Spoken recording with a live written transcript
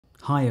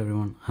Hi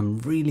everyone, I'm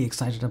really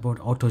excited about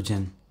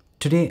AutoGen.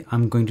 Today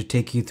I'm going to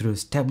take you through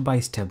step by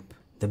step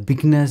the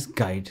beginner's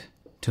guide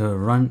to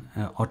run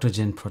an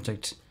AutoGen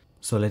project.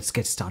 So let's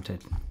get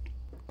started.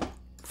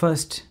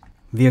 First,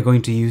 we are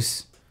going to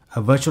use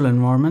a virtual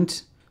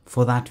environment.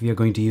 For that, we are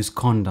going to use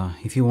Conda.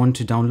 If you want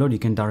to download, you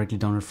can directly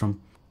download from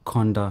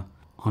Conda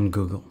on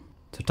Google.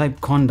 So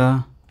type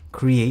Conda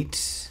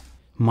create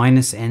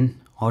 -n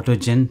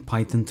AutoGen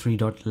Python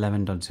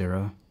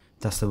 3.11.0.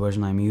 That's the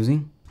version I'm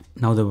using.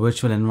 Now the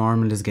virtual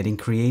environment is getting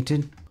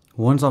created.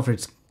 Once after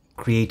it's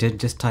created,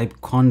 just type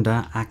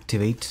Conda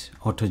activate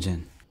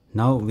AutoGen.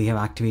 Now we have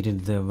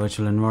activated the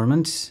virtual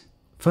environment.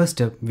 First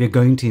step, we're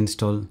going to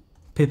install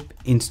pip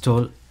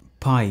install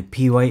py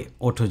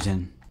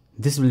AutoGen.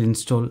 This will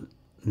install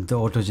the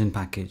AutoGen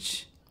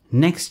package.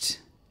 Next,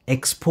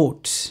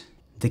 export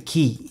the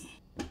key.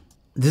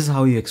 This is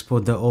how you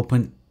export the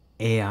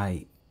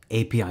OpenAI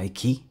API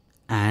key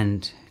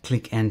and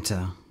click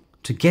enter.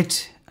 To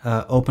get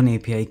Open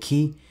API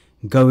key,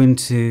 go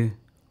into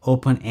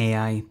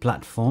OpenAI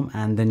platform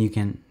and then you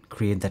can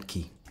create that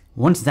key.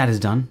 Once that is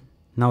done,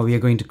 now we are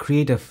going to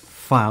create a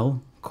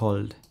file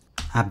called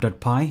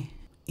app.py.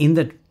 In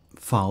that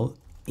file,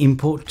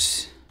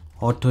 import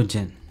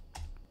AutoGen.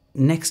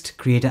 Next,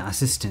 create an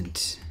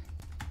assistant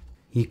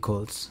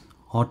equals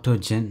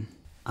AutoGen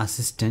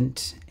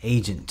assistant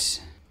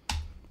agent.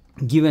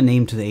 Give a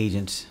name to the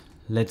agent.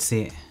 Let's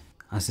say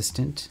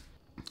assistant.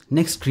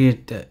 Next,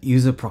 create a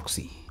user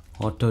proxy.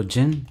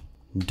 AutoGen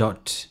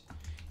dot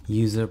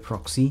user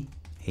proxy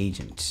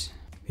agent.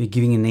 We're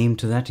giving a name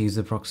to that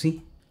user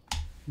proxy.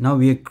 Now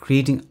we are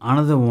creating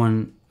another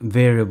one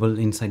variable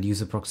inside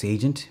user proxy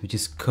agent, which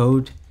is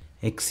code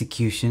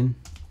execution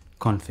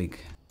config.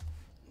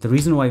 The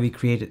reason why we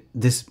created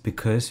this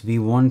because we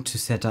want to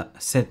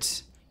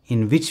set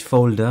in which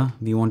folder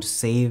we want to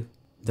save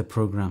the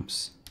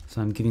programs.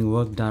 So I'm giving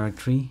work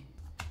directory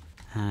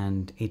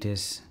and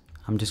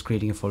I'm just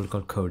creating a folder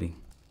called coding.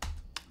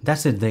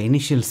 That's it. The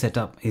initial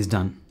setup is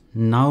done.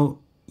 Now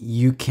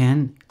you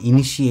can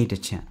initiate a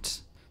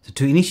chat. So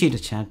to initiate a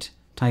chat,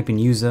 type in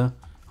user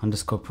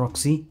underscore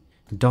proxy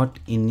dot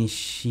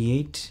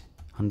initiate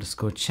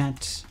underscore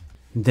chat,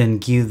 then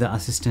give the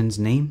assistant's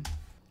name,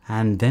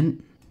 and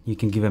then you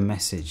can give a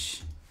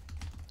message.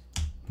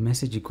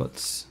 Message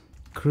equals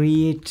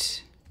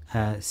create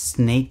a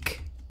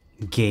snake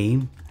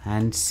game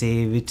and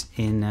save it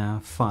in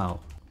a file.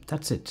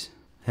 That's it.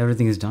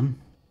 Everything is done.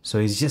 So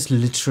it's just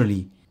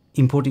literally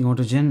importing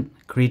AutoGen,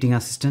 creating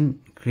assistant,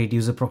 create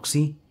user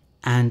proxy,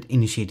 and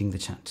initiating the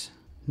chat.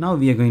 Now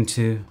we are going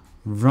to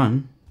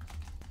run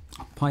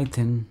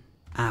python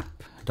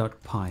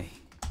app.py.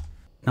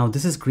 Now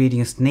this is creating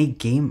a snake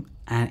game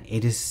and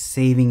it is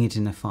saving it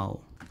in a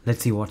file.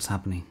 Let's see what's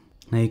happening.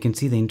 Now you can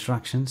see the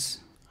interactions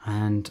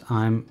and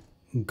I'm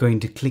going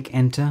to click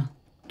enter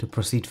to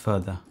proceed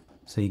further.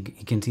 So you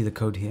can see the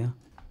code here,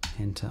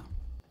 enter.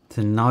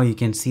 So now you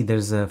can see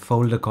there's a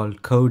folder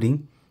called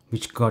coding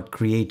which got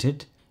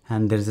created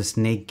and there's a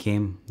snake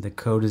game. The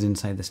code is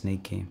inside the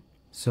snake game.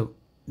 So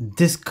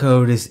this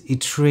code is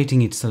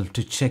iterating itself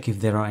to check if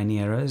there are any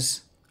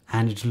errors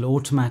and it will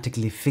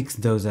automatically fix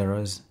those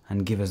errors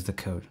and give us the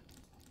code.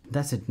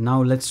 That's it.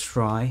 Now let's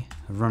try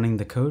running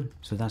the code.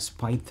 So that's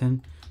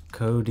Python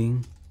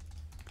coding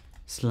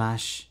 /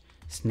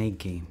 snake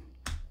game,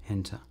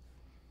 enter.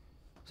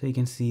 So you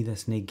can see the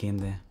snake game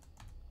there.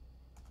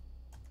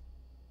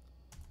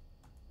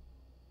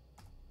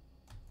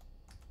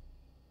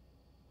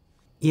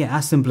 Yeah,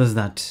 as simple as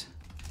that.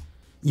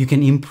 You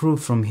can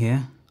improve from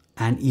here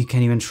and you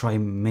can even try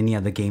many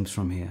other games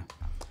from here.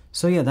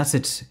 So yeah, that's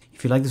it.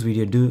 If you like this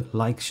video, do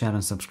like, share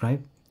and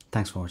subscribe.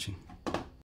 Thanks for watching.